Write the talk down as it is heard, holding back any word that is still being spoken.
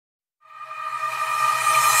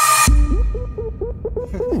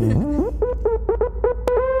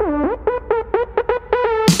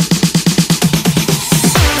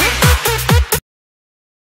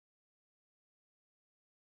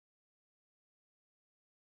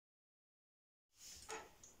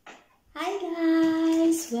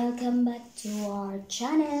welcome back to our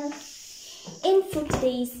channel. And for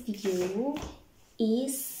today's video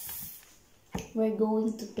is we're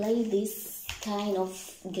going to play this kind of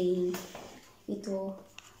game. Ito,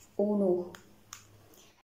 Uno.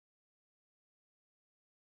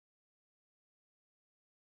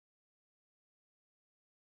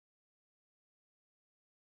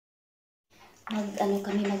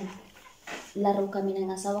 Naglaro kami ng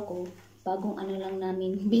asawa ko. Bagong lang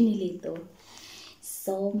namin binili ito.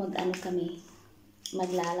 So,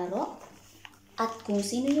 maglalaro. At kung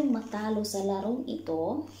sino yung matalo sa larong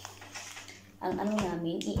ito, ang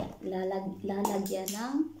namin, lalagyan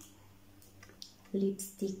ng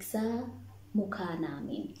lipstick sa mukha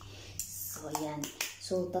namin. So, yan.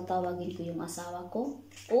 So, tatawagin ko yung asawa ko.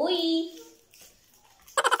 Uy!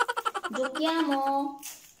 Giochiamo!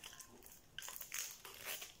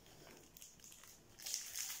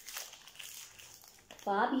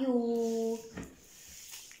 Fabio.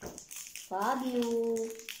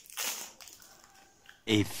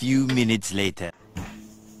 A few minutes later.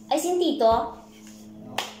 Hai sentito?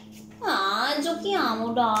 Ah,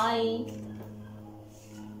 giochiamo dai.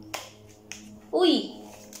 Ui.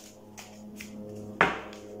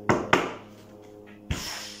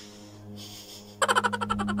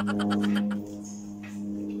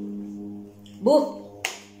 Bu.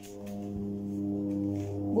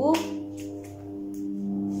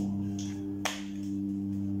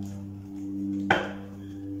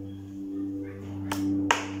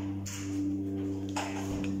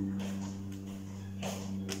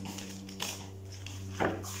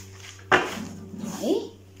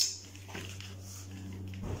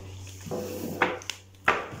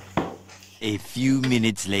 A few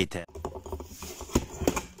minutes later.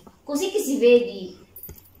 Così che si vedi.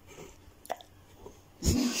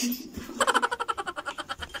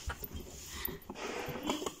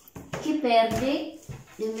 Chi perde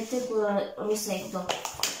deve mettere quel rossetto.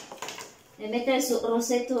 Deve mettere il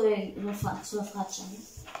rossetto e lo fa sulla faccia.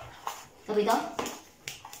 Capito?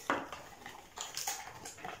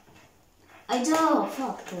 Hai già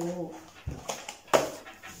fatto.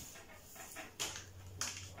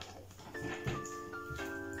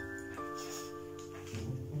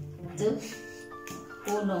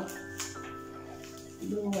 Uno,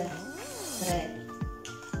 2, 3,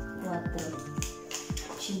 4,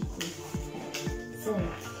 5, 6,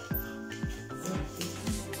 7,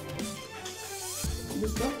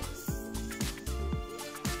 giusto?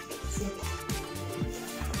 7.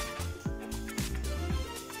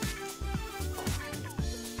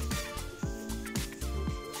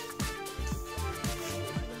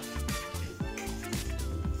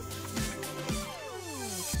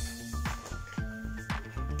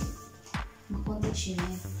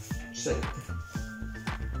 Sì.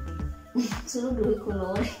 Solo 2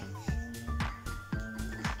 colori.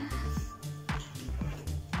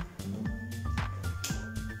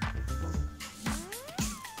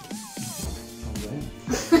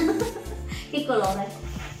 Che colore?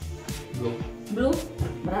 Blu. Blu?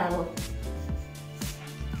 Bravo.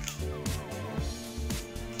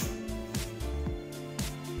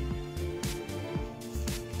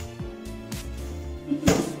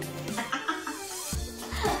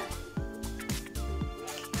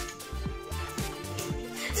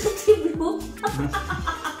 Tutti blu.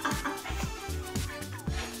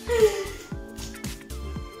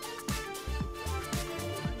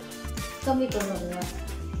 Kami dua.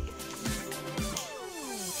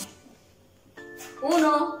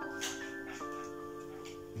 1.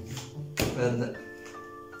 Verde.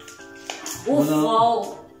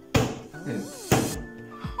 Wow.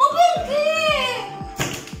 Ma perché?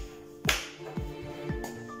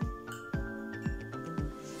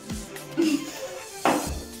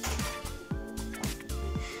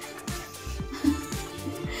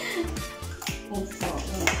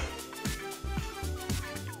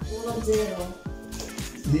 Uno 0.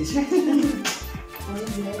 Dice? 1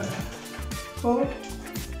 0. Oh.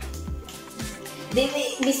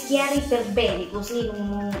 Devi mischiare per bene, così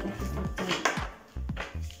non...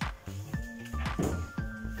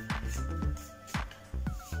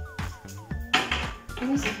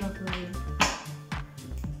 Come si fa così?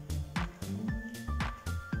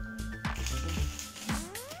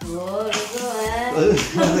 Oh, lo so,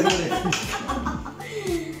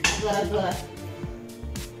 Guarda.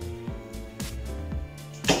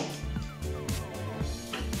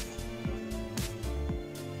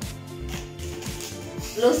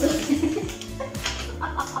 Lo so.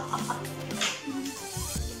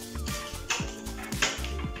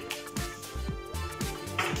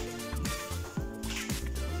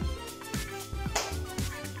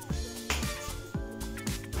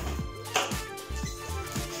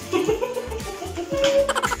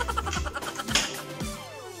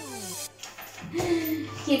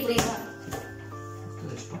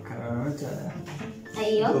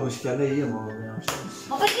 E io? Come schiale io, ma vediamo.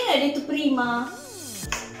 Ma perché l'hai detto prima?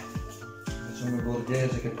 Facciamo il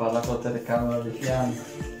borghese che parla con la telecamera di fianco.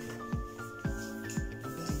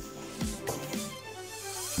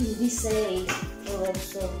 Quindi sei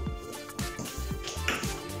rosso.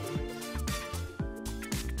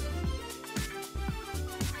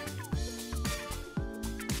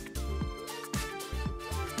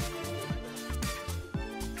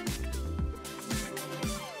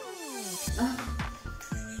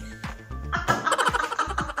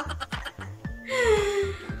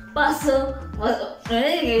 Passo, ma non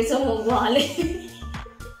è che siamo uguali.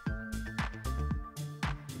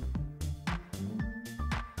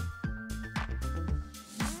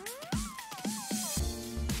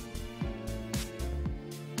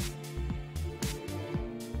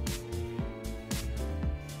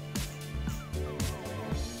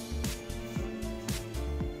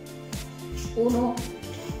 Uno.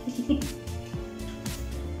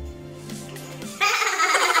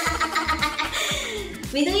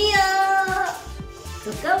 Vedo io!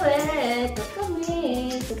 Tocca a me, tocca a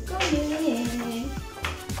me, tocca a me.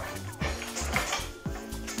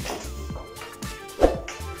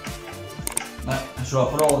 Ma è sulla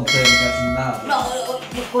fronte, mi piace il naso.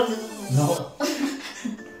 No.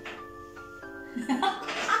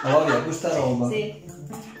 Allora via, questa roba. Sì.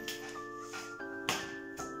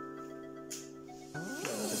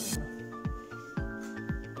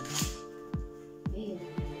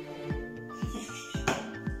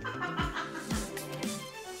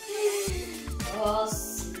 Oh,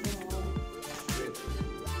 signore.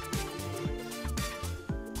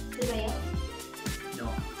 Prima io?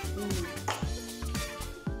 No.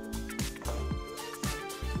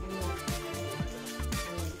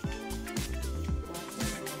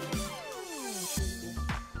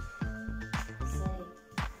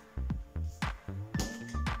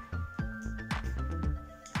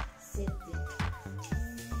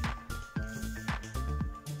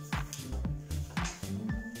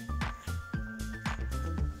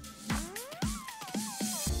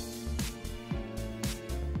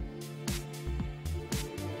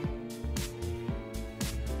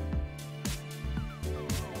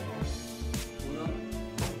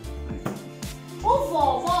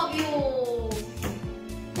 Uffo, Fabio!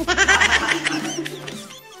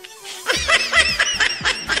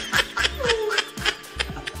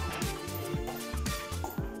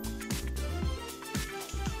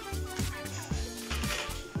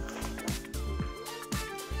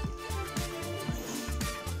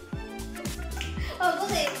 Oh,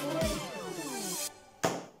 cos'è?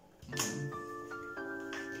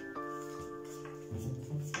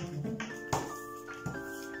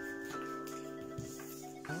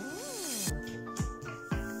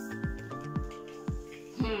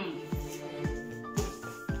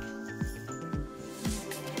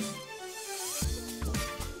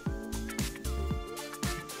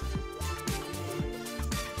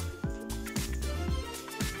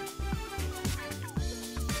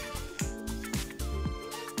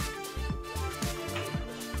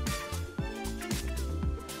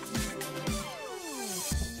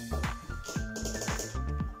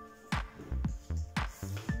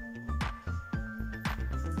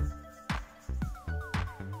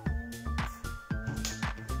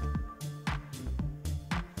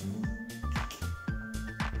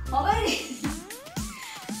 Ma vedi?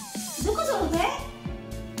 Tu cosa vuoi te?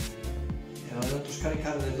 Avevo detto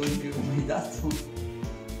scaricare le due in più che mi hai dato.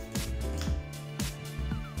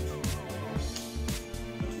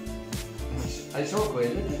 Hai solo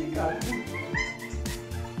quelle che ti carico?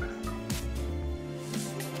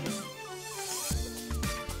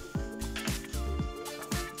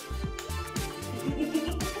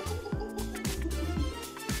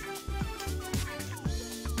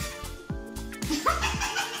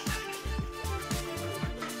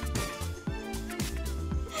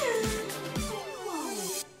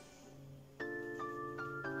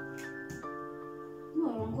 No,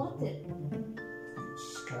 non ancora te.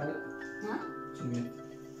 Scarico. Eh? Ci metti.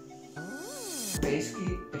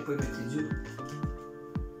 Peschi e poi metti giù.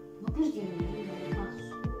 Ma perché non lo faccio?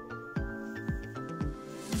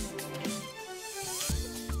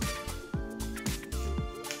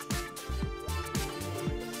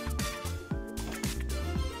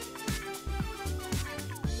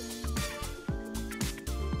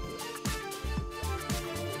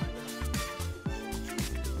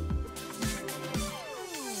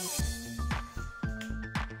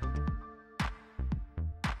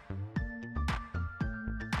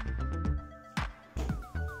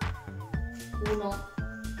 Uno.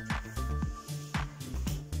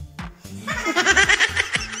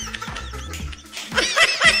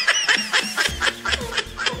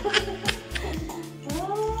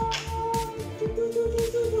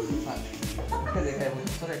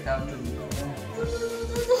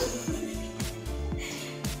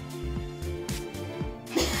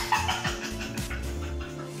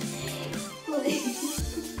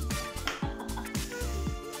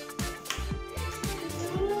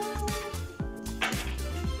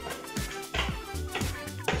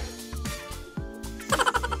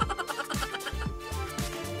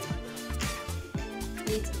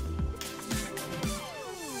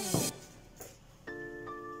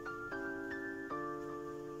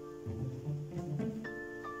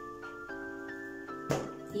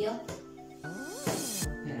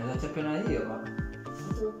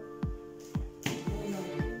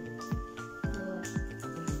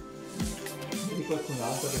 qualcun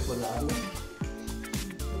altro che può darlo?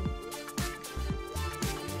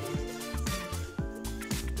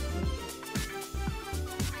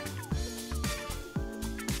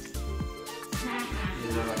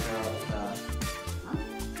 Vedo la carta.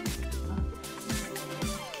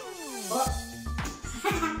 Oh.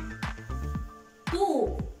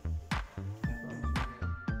 Tu.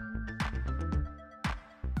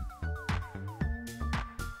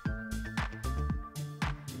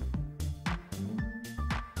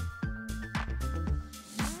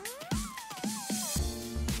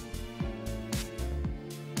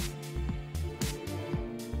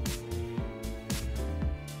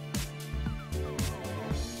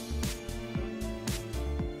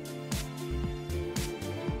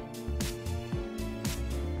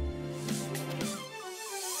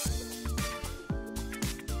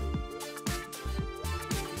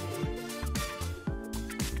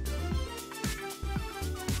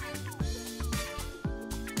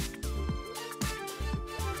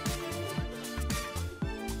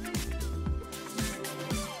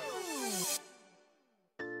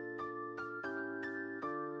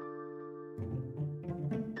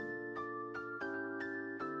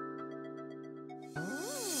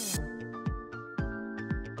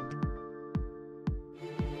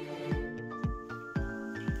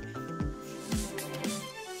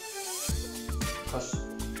 Passo.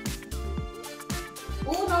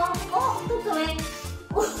 Uno. Oh, tocca a me.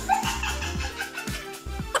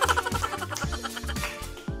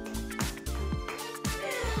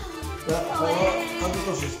 Quanto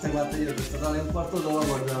sono sistemata io? Sono stata un quarto d'ora a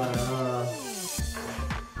guardare.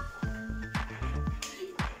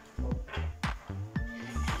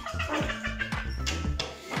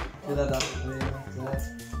 Che l'ha dato prima?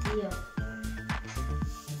 Io.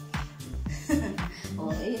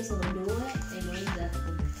 Oh, io sono 2 e lui il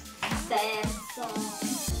terzo.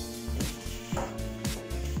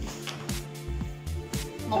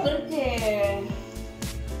 Ma perché?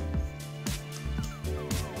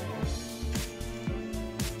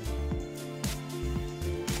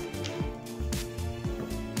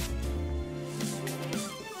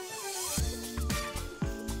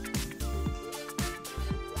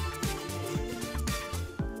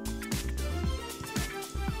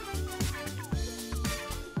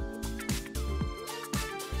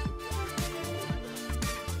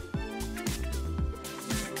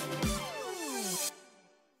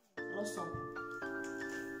 Lo so.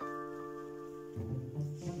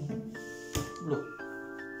 Blu.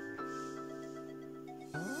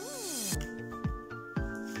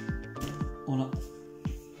 Uno.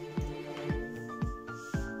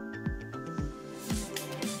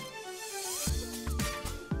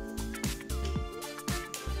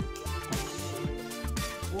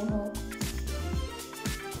 Uno.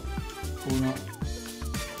 Uno.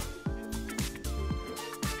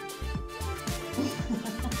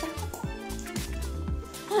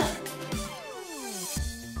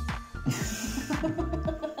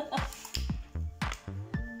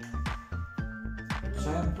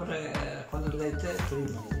 Sempre quando lei te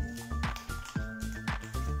prima.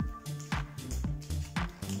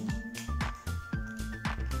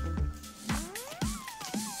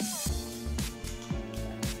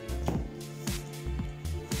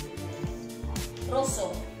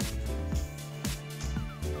 Rosso.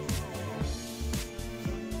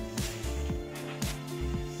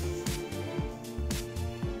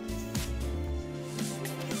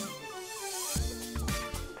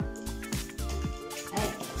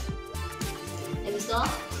 Hai visto?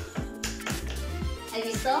 Hai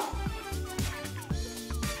visto?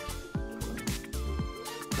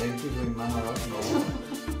 Senti tu in mano no?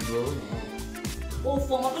 Blu no.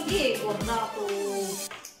 Uffo, ma perché hai guardato?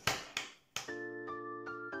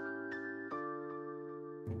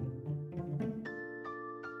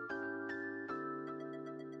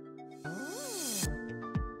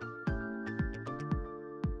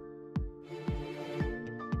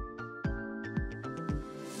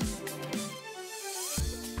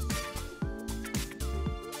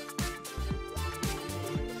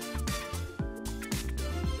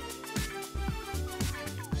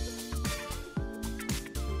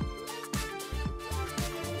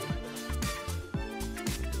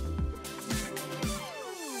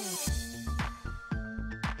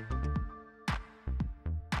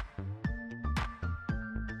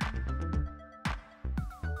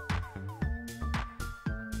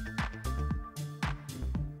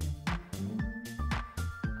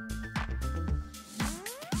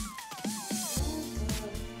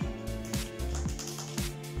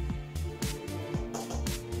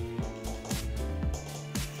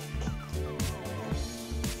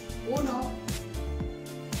 Uno.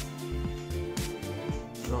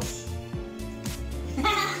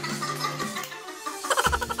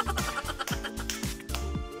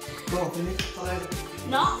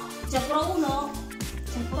 No, c'è pure uno.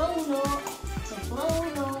 C'è pure uno. C'è pure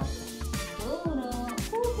uno. Uno.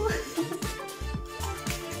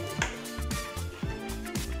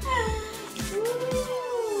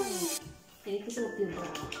 Vedi che sono più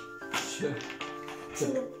brava.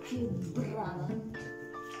 Sono più brava.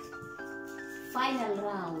 Final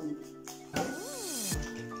round.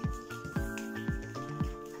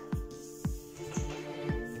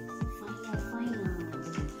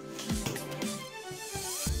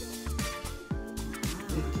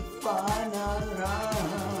 Final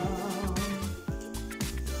round.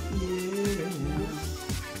 Yeah.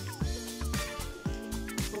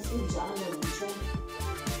 Un po' più giallo, non c'è?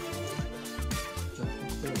 Cioè,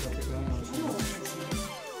 tutte le cose che non c'è. Allora,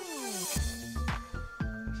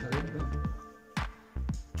 Sarebbe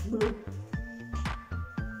blu.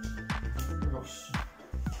 rosso.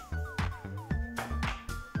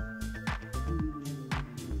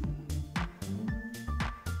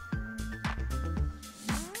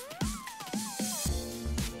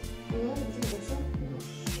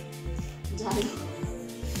 Giallo.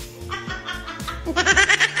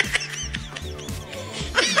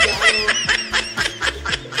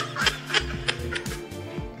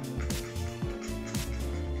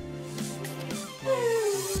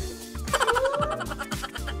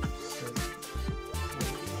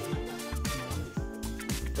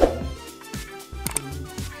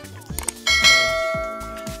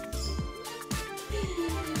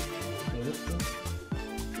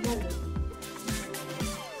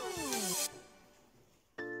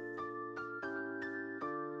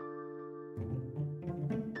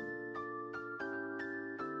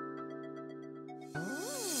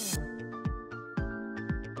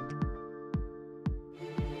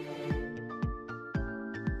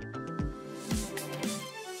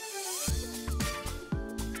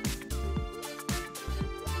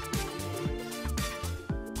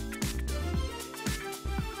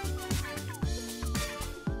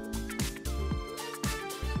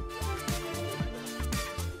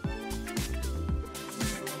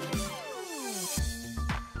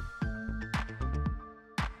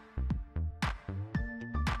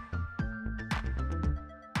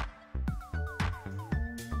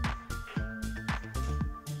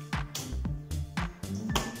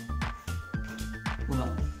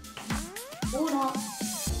 Uno.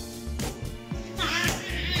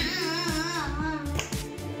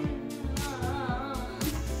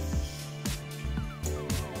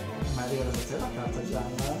 Maria, c'è la carta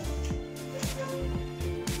gialla?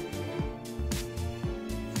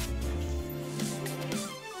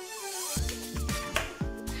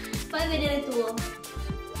 Fai vedere il tuo.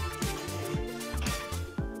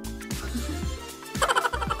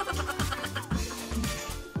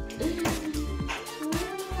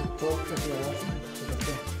 Tocca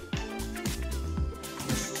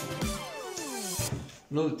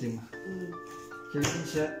l'ultima. Chi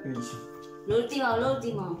vince, vince.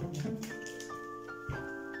 L'ultimo.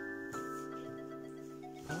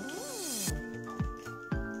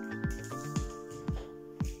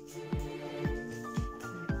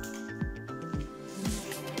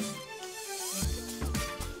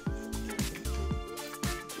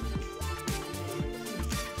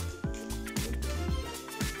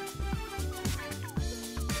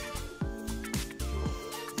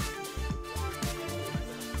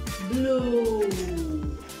 Blu.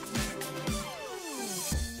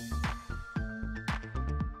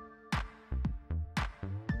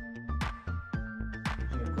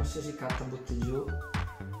 Qualsiasi carta butti giù.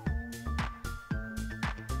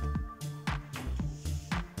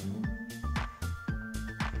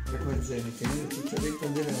 E poi Zeni, tenere tutte le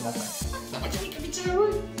tendere nella testa. Non faccio mica vincere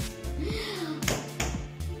lui.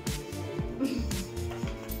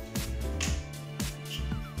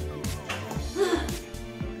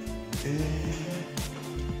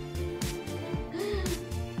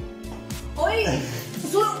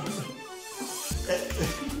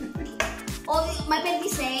 Ma perché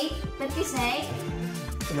sei? Perché sei?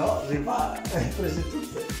 No, rifà, prese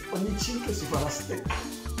tutte. Ogni 5 si fa la stecca.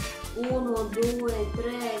 1, 2,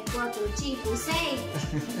 3, 4, 5, 6.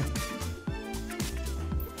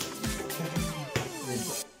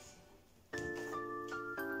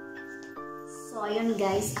 So, ayun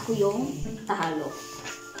guys, ako yung talo.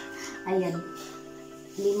 Ayan.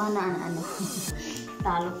 5 na ano.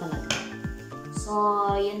 Talo talaga.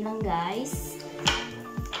 So, yun lang guys.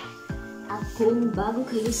 At kung bago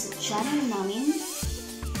kayo sa channel namin,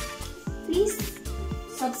 please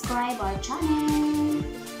subscribe our channel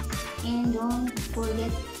and don't forget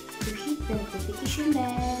to hit the notification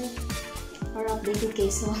bell para updated kayo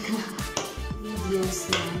sa mga videos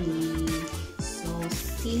namin. So,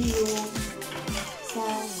 see you sa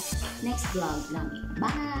next vlog namin.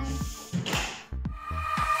 Bye!